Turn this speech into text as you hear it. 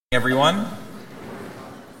Everyone,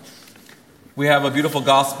 we have a beautiful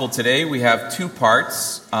gospel today. We have two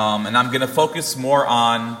parts, and I'm going to focus more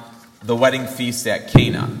on the wedding feast at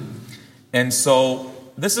Cana. And so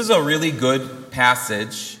this is a really good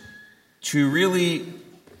passage to really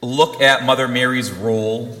look at Mother Mary's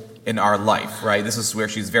role in our life, right? This is where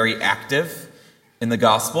she's very active in the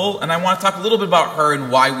gospel, and I want to talk a little bit about her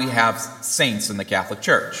and why we have saints in the Catholic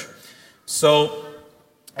Church. So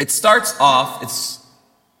it starts off, it's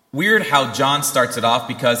weird how John starts it off,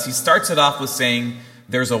 because he starts it off with saying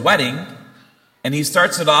there's a wedding, and he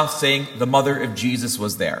starts it off saying the mother of Jesus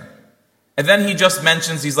was there. And then he just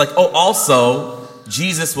mentions, he's like, oh, also,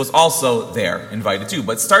 Jesus was also there, invited too.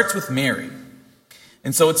 But it starts with Mary.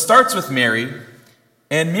 And so it starts with Mary,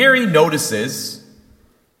 and Mary notices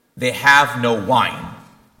they have no wine,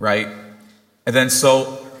 right? And then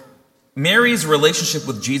so Mary's relationship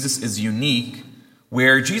with Jesus is unique,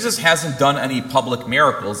 where Jesus hasn't done any public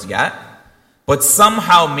miracles yet, but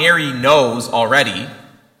somehow Mary knows already,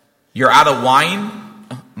 you're out of wine,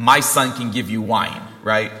 my son can give you wine,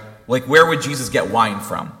 right? Like, where would Jesus get wine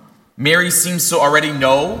from? Mary seems to already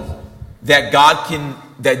know that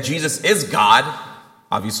that Jesus is God.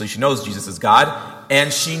 Obviously, she knows Jesus is God,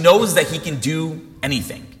 and she knows that he can do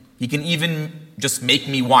anything. He can even just make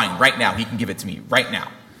me wine right now. He can give it to me right now.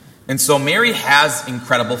 And so Mary has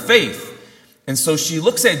incredible faith. And so she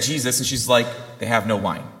looks at Jesus and she's like, they have no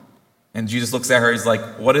wine. And Jesus looks at her, he's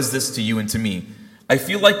like, what is this to you and to me? I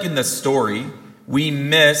feel like in the story, we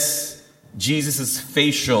miss Jesus'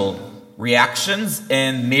 facial reactions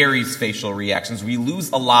and Mary's facial reactions. We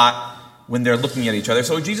lose a lot when they're looking at each other.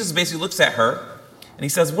 So Jesus basically looks at her and he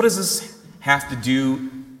says, what does this have to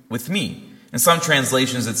do with me? In some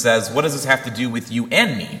translations it says, what does this have to do with you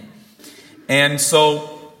and me? And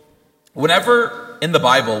so in the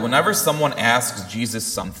Bible, whenever someone asks Jesus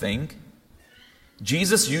something,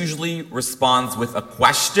 Jesus usually responds with a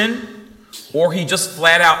question, or he just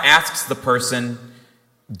flat out asks the person,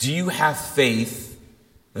 do you have faith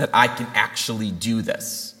that I can actually do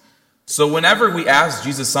this? So whenever we ask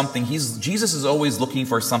Jesus something, Jesus is always looking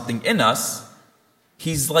for something in us.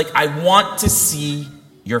 He's like, I want to see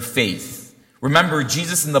your faith. Remember,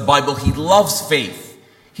 Jesus in the Bible, he loves faith.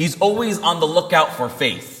 He's always on the lookout for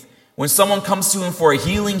faith. When someone comes to him for a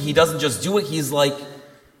healing, he doesn't just do it. He's like,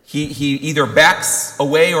 he either backs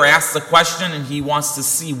away or asks a question, and he wants to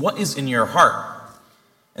see what is in your heart.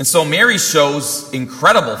 And so Mary shows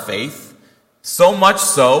incredible faith, so much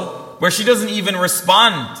so where she doesn't even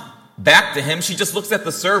respond back to him. She just looks at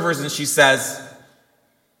the servers and she says,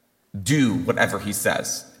 do whatever he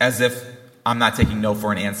says, as if I'm not taking no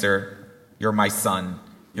for an answer. You're my son.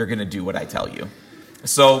 You're going to do what I tell you.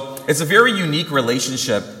 So it's a very unique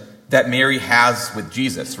relationship that Mary has with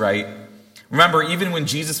Jesus, right? Remember, even when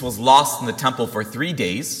Jesus was lost in the temple for 3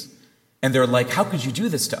 days, and they're like, how could you do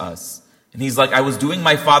this to us? And he's like, I was doing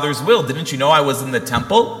my Father's will. Didn't you know I was in the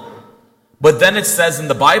temple? But then it says in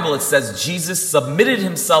the Bible, it says Jesus submitted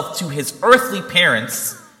himself to his earthly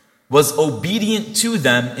parents, was obedient to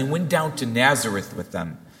them, and went down to Nazareth with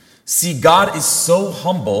them. See, God is so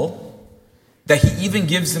humble that he even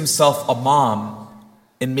gives himself a mom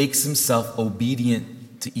and makes himself obedient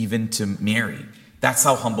to Mary. That's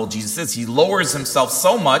how humble Jesus is. He lowers himself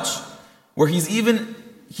so much where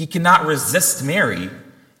he cannot resist Mary,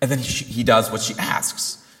 and then he does what she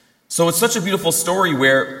asks. So it's such a beautiful story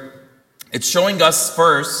where it's showing us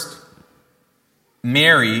first,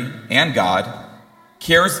 Mary and God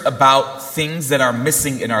cares about things that are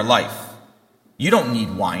missing in our life. You don't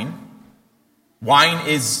need wine. Wine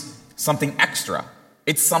is something extra.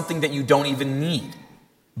 It's something that you don't even need.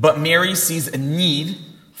 But Mary sees a need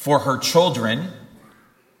for her children,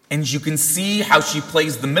 and you can see how she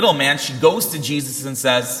plays the middleman. She goes to Jesus and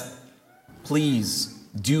says, please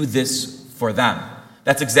do this for them.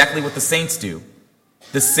 That's exactly what the saints do.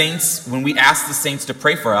 The saints, when we ask the saints to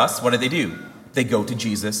pray for us, what do? They go to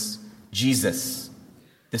Jesus. Jesus,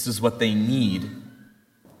 this is what they need.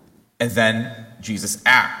 And then Jesus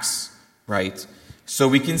acts, right? So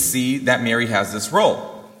we can see that Mary has this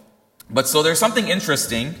role. But so there's something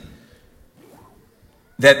interesting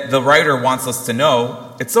that the writer wants us to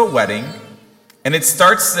know. It's a wedding, and it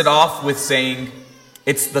starts it off with saying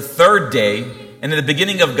it's the third day, and in the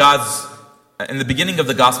beginning of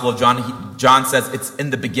the Gospel of John, John says it's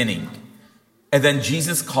in the beginning. And then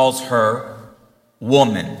Jesus calls her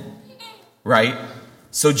woman, right?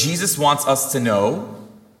 So Jesus wants us to know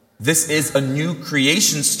this is a new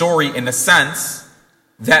creation story in a sense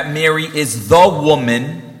that Mary is the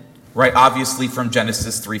woman, right? Obviously from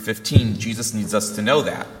Genesis 3:15, Jesus needs us to know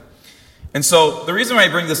that. And so the reason why I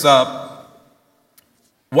bring this up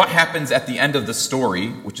what happens at the end of the story,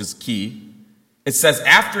 which is key. It says,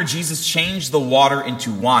 after Jesus changed the water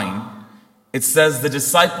into wine, it says the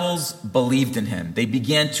disciples believed in him. They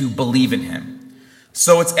began to believe in him.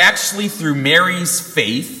 So it's actually through Mary's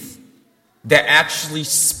faith that actually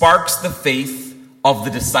sparks the faith of the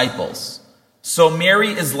disciples. So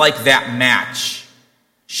Mary is like that match.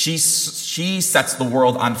 She sets the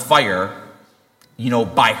world on fire,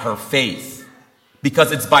 by her faith.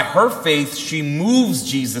 Because it's by her faith she moves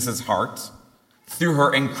Jesus' heart through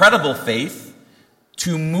her incredible faith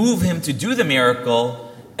to move him to do the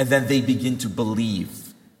miracle, and then they begin to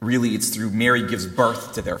believe. Really, it's through Mary gives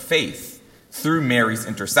birth to their faith, through Mary's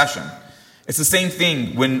intercession. It's the same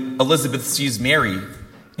thing when Elizabeth sees Mary,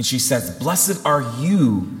 and she says, "Blessed are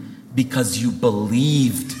you because you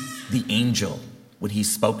believed the angel when he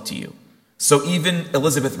spoke to you." So even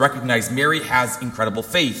Elizabeth recognized Mary has incredible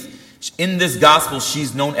faith. In this gospel,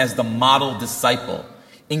 she's known as the model disciple.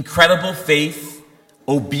 Incredible faith,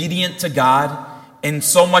 obedient to God, and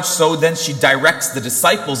so much so then she directs the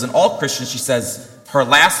disciples and all Christians. She says her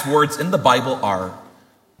last words in the Bible are,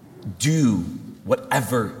 "Do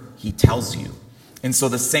whatever he tells you." And so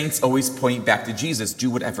the saints always point back to Jesus, do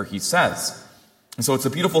whatever he says. And so it's a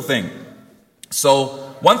beautiful thing.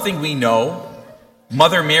 So one thing we know,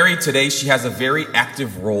 Mother Mary today, she has a very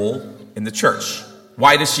active role in the church.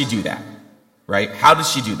 Why does she do that? Right? How does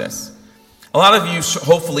she do this? A lot of you,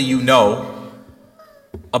 hopefully you know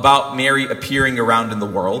about Mary appearing around in the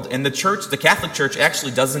world. And the church, the Catholic Church,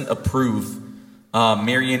 actually doesn't approve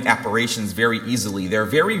Marian apparitions very easily. They're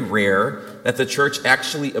very rare that the church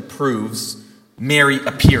actually approves Mary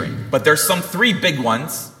appearing. But there's some three big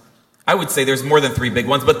ones. I would say there's more than three big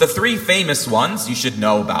ones, but the three famous ones you should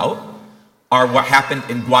know about are what happened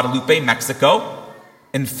in Guadalupe, Mexico,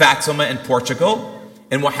 in Fatima in Portugal,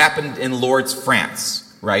 and what happened in Lourdes, France,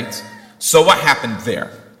 right? So what happened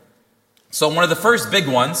there? So one of the first big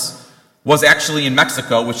ones was actually in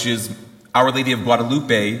Mexico, which is Our Lady of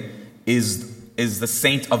Guadalupe is the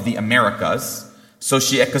saint of the Americas. So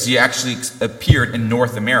because she actually appeared in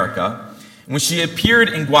North America. And when she appeared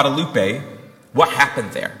in Guadalupe, what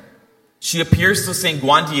happened there? She appears to St.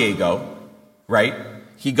 Juan Diego, right?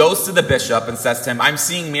 He goes to the bishop and says to him, "I'm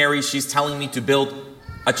seeing Mary. She's telling me to build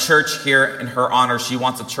a church here in her honor. She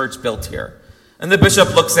wants a church built here." And the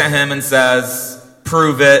bishop looks at him and says,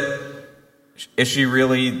 "Prove it. Is she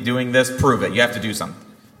really doing this? Prove it. You have to do something.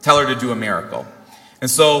 Tell her to do a miracle."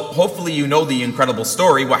 And so hopefully you know the incredible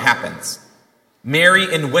story. What happens?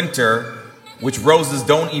 Mary in winter, which roses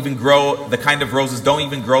don't even grow, the kind of roses don't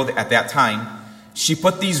even grow at that time, she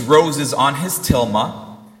put these roses on his tilma.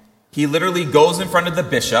 He literally goes in front of the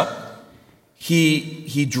bishop.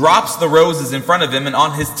 He drops the roses in front of him, and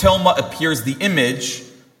on his tilma appears the image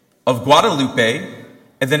of Guadalupe.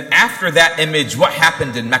 And then after that image, what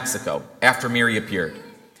happened in Mexico after Mary appeared?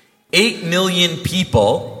 8 million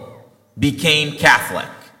people became Catholic,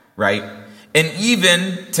 right? And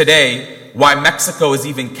even today, why Mexico is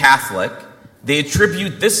even Catholic, they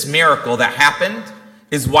attribute this miracle that happened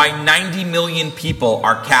is why 90 million people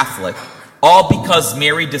are Catholic, all because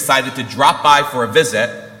Mary decided to drop by for a visit,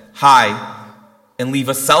 and leave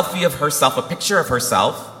a selfie of herself, a picture of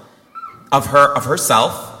herself,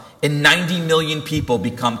 and 90 million people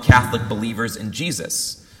become Catholic believers in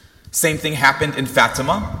Jesus. Same thing happened in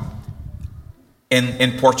Fatima,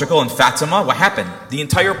 in Portugal. In Fatima, what happened? The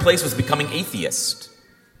entire place was becoming atheist.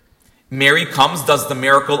 Mary comes, does the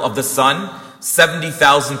miracle of the sun.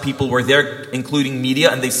 70,000 people were there, including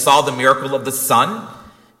media, and they saw the miracle of the sun.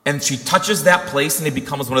 And she touches that place, and it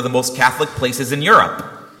becomes one of the most Catholic places in Europe.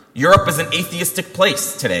 Europe is an atheistic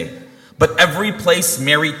place today. But every place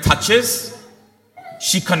Mary touches,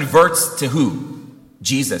 she converts to who?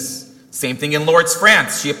 Jesus. Same thing in Lourdes,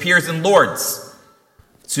 France. She appears in Lourdes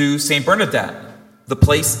to St. Bernadette. The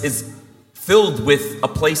place is filled with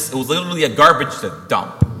it was literally a garbage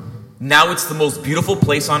dump. Now it's the most beautiful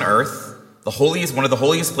place on earth, one of the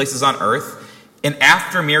holiest places on earth. And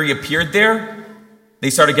after Mary appeared there, they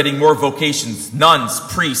started getting more vocations, nuns,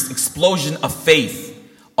 priests, explosion of faith,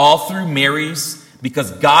 all through Mary's,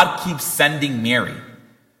 because God keeps sending Mary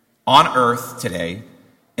on earth today,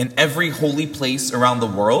 and every holy place around the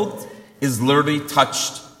world is literally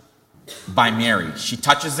touched by Mary. She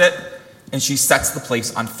touches it, and she sets the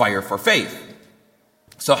place on fire for faith.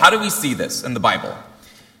 So how do we see this in the Bible?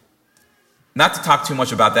 Not to talk too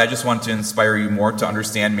much about that, I just want to inspire you more to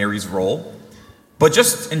understand Mary's role. But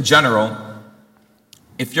just in general,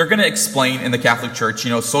 if you're going to explain in the Catholic Church,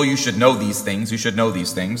 so you should know these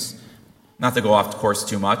things, not to go off course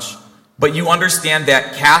too much, but you understand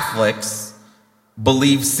that Catholics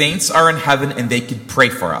believe saints are in heaven and they could pray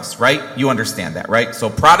for us, right? You understand that, right? So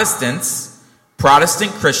Protestant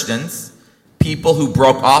Christians, people who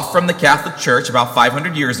broke off from the Catholic Church about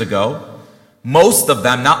 500 years ago, most of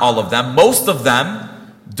them, not all of them, most of them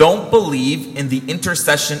don't believe in the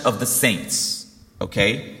intercession of the saints,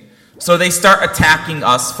 okay? So they start attacking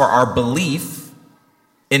us for our belief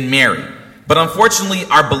in Mary. But unfortunately,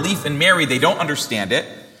 our belief in Mary, they don't understand it.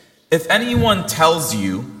 If anyone tells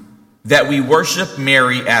you that we worship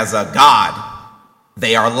Mary as a god,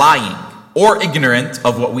 they are lying or ignorant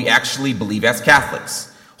of what we actually believe as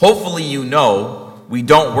Catholics. Hopefully you know we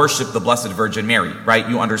don't worship the Blessed Virgin Mary, right?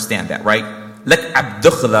 You understand that, right?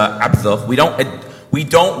 We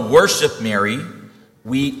don't worship Mary,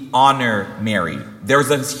 we honor Mary. There's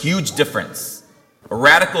a huge difference, a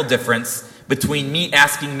radical difference between me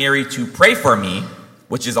asking Mary to pray for me,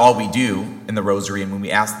 which is all we do in the rosary and when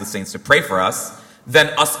we ask the saints to pray for us, than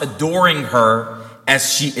us adoring her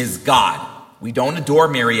as she is God. We don't adore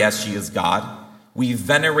Mary as she is God. We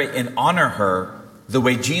venerate and honor her the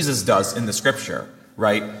way Jesus does in the scripture,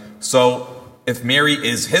 right? So if Mary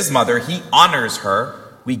is his mother, he honors her.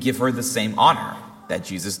 We give her the same honor that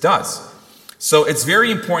Jesus does. So it's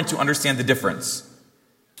very important to understand the difference.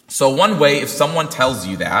 So one way, if someone tells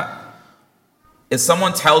you that, if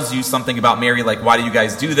someone tells you something about Mary, like, why do you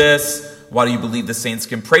guys do this? Why do you believe the saints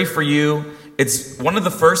can pray for you? It's one of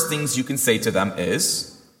the first things you can say to them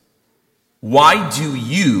is, why do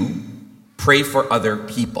you pray for other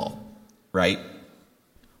people, right?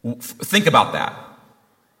 Think about that.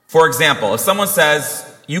 For example, if someone says,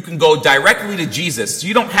 you can go directly to Jesus, so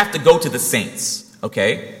you don't have to go to the saints,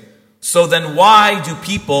 okay? So then why do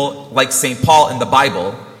people, like St. Paul in the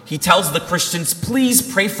Bible, he tells the Christians, please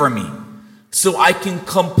pray for me so I can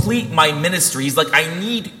complete my ministry. He's like, I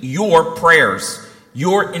need your prayers,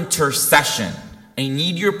 your intercession. I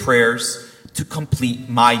need your prayers to complete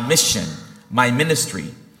my mission, my ministry.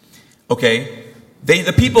 Okay?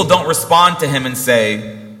 The people don't respond to him and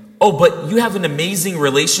say, oh, but you have an amazing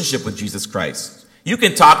relationship with Jesus Christ. You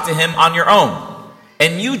can talk to him on your own.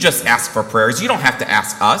 And you just ask for prayers. You don't have to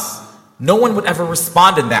ask us. No one would ever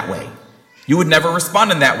respond in that way. You would never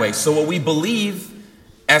respond in that way. So what we believe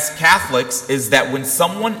as Catholics is that when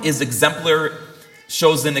someone is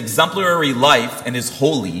shows an exemplary life and is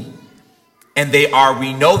holy, and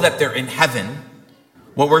we know that they're in heaven,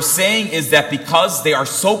 what we're saying is that because they are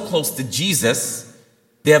so close to Jesus,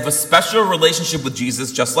 they have a special relationship with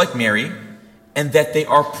Jesus, just like Mary, and that they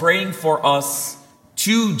are praying for us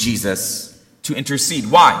to Jesus to intercede.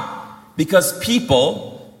 Why? Because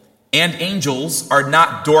people and angels are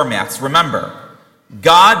not doormats. Remember,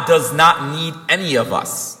 God does not need any of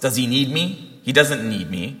us. Does he need me? He doesn't need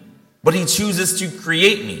me. But he chooses to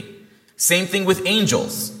create me. Same thing with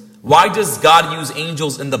angels. Why does God use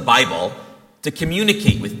angels in the Bible to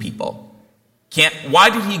communicate with people? Why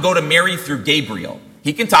did he go to Mary through Gabriel?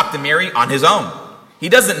 He can talk to Mary on his own. He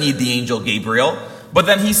doesn't need the angel Gabriel, but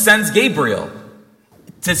then he sends Gabriel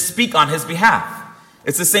to speak on his behalf.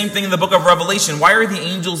 It's the same thing in the book of Revelation. Why are the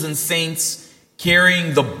angels and saints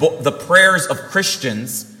carrying the prayers of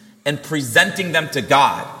Christians and presenting them to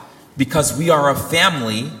God? Because we are a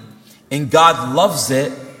family, and God loves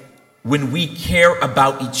it when we care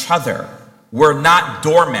about each other. We're not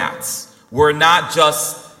doormats. We're not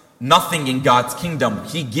just nothing in God's kingdom.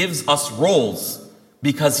 He gives us roles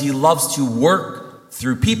because he loves to work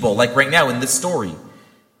through people. Like right now in this story,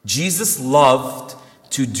 Jesus loved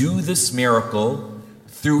to do this miracle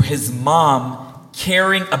through his mom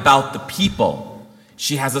caring about the people.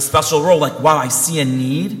 She has a special role, like, wow, I see a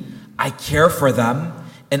need, I care for them,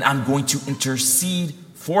 and I'm going to intercede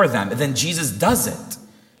for them. And then Jesus does it.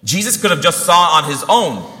 Jesus could have just saw on his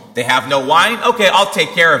own, they have no wine, okay, I'll take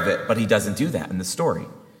care of it. But he doesn't do that in the story.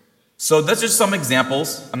 So that's just some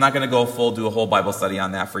examples. I'm not going to do a whole Bible study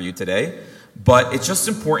on that for you today. But it's just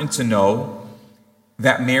important to know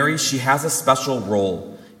that Mary, she has a special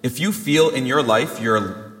role. If you feel in your life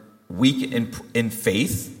you're weak in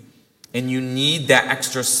faith, and you need that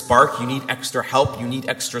extra spark, you need extra help, you need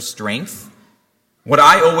extra strength, what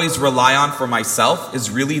I always rely on for myself is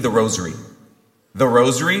really the rosary. The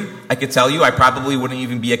rosary, I could tell you, I probably wouldn't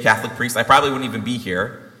even be a Catholic priest. I probably wouldn't even be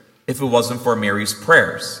here if it wasn't for Mary's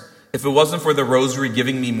prayers. If it wasn't for the rosary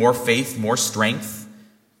giving me more faith, more strength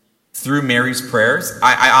through Mary's prayers,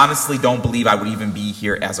 I honestly don't believe I would even be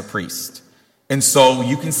here as a priest. And so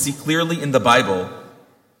you can see clearly in the Bible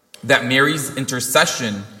that Mary's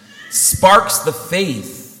intercession sparks the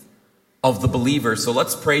faith of the believer. So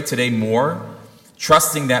let's pray today more,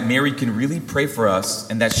 trusting that Mary can really pray for us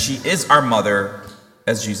and that she is our mother,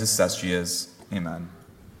 as Jesus says she is. Amen.